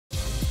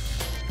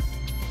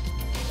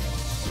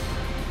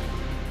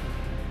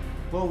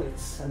Well,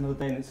 it's another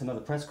day and it's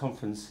another press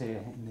conference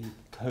here in the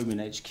Coleman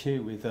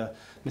HQ with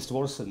Mr.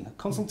 Watterson.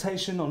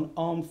 Consultation on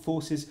Armed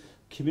Forces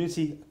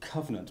Community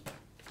Covenant.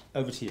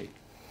 Over to you.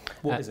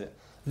 What is it?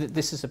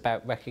 This is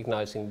about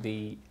recognising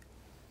the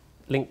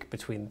link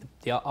between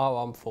our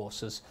armed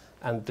forces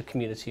and the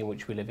community in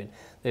which we live in.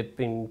 They've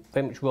been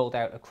very much rolled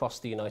out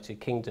across the United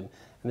Kingdom,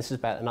 and this is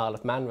about an Isle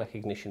of Man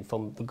recognition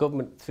from the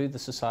government through the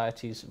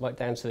societies right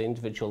down to the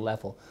individual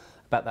level,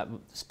 about that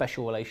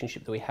special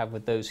relationship that we have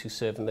with those who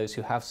serve and those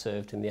who have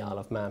served in the Isle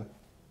of Man.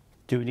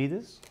 Do we need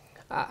this?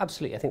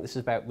 Absolutely. I think this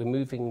is about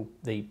removing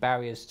the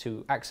barriers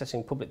to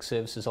accessing public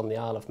services on the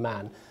Isle of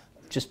Man,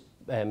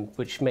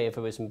 which may have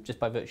arisen just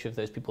by virtue of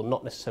those people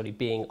not necessarily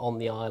being on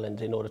the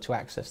island in order to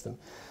access them.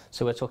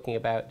 So we're talking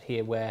about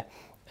here where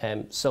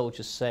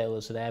soldiers,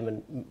 sailors and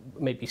airmen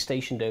may be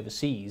stationed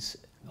overseas,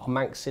 are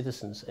Manx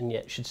citizens, and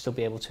yet should still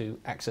be able to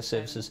access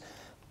services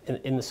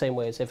in the same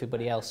way as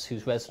everybody else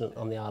who's resident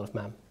on the Isle of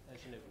Man.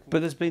 But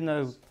there's been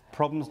no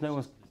problems, no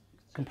one's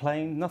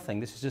complained,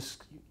 nothing. This is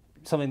just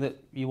something that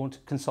you want to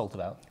consult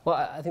about. Well,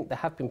 I think there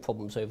have been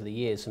problems over the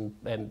years, and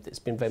it's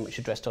been very much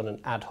addressed on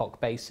an ad hoc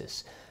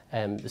basis.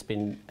 There's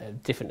been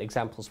different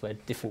examples where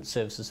different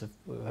services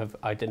have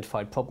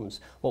identified problems.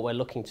 What we're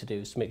looking to do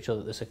is to make sure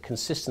that there's a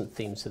consistent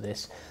theme to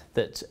this,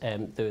 that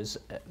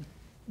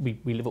we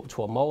live up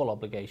to our moral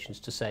obligations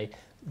to say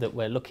that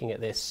we're looking at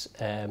this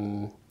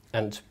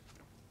and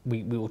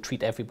we will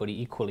treat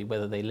everybody equally,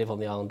 whether they live on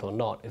the island or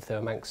not, if they're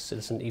a Manx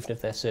citizen, even if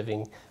they're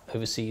serving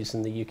overseas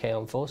in the UK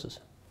Armed Forces.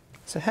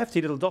 It's a hefty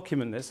little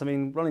document, this. I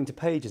mean, running to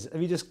pages.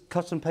 Have you just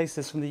cut and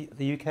pasted this from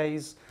the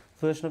UK's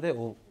version of it,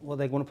 or what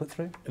they want to put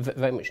through?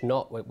 Very much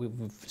not.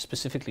 We've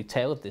specifically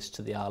tailored this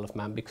to the Isle of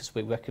Man because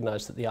we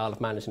recognise that the Isle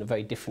of Man is in a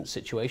very different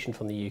situation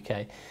from the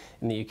UK.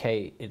 In the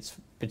UK, it's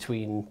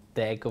between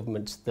their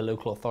government, the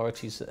local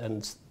authorities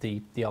and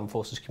the armed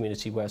forces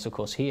community, whereas, of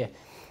course, here,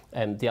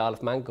 the Isle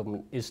of Man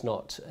government is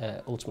not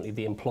ultimately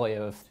the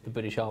employer of the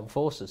British Armed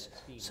Forces.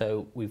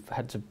 So we've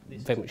had to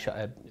very much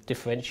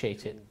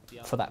differentiate it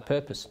for that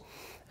purpose.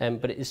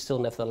 But it is still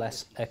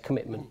nevertheless a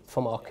commitment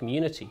from our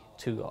community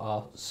to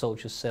our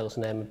soldiers, sailors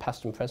and airmen,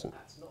 past and present.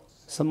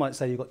 Some might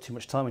say you've got too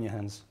much time on your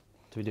hands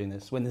to be doing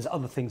this, when there's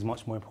other things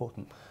much more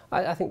important.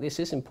 I think this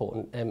is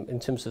important in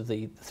terms of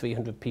the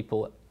 300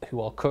 people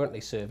who are currently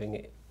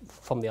serving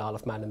from the Isle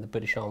of Man in the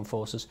British Armed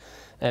Forces,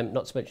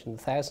 not to mention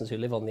the thousands who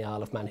live on the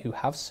Isle of Man who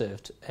have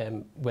served,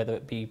 whether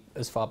it be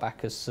as far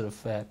back as sort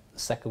of the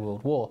Second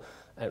World War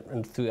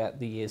and throughout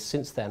the years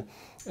since then.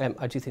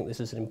 I do think this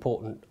is an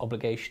important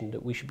obligation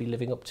that we should be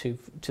living up to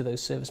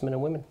those servicemen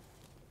and women.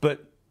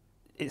 But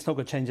it's not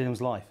going to change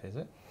anyone's life, is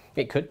it?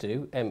 It could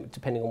do,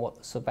 depending on what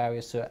the sort of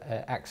barriers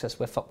to access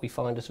we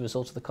find as a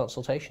result of the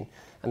consultation,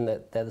 and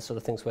they're the sort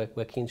of things we're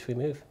keen to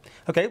remove.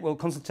 Okay, well,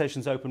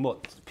 consultation's open.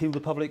 What, people, the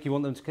public, you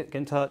want them to get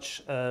in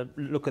touch,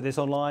 look at this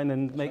online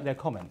and make their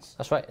comments?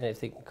 That's right, and if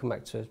they can come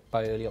back to us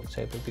by early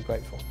October, we'd be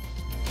grateful.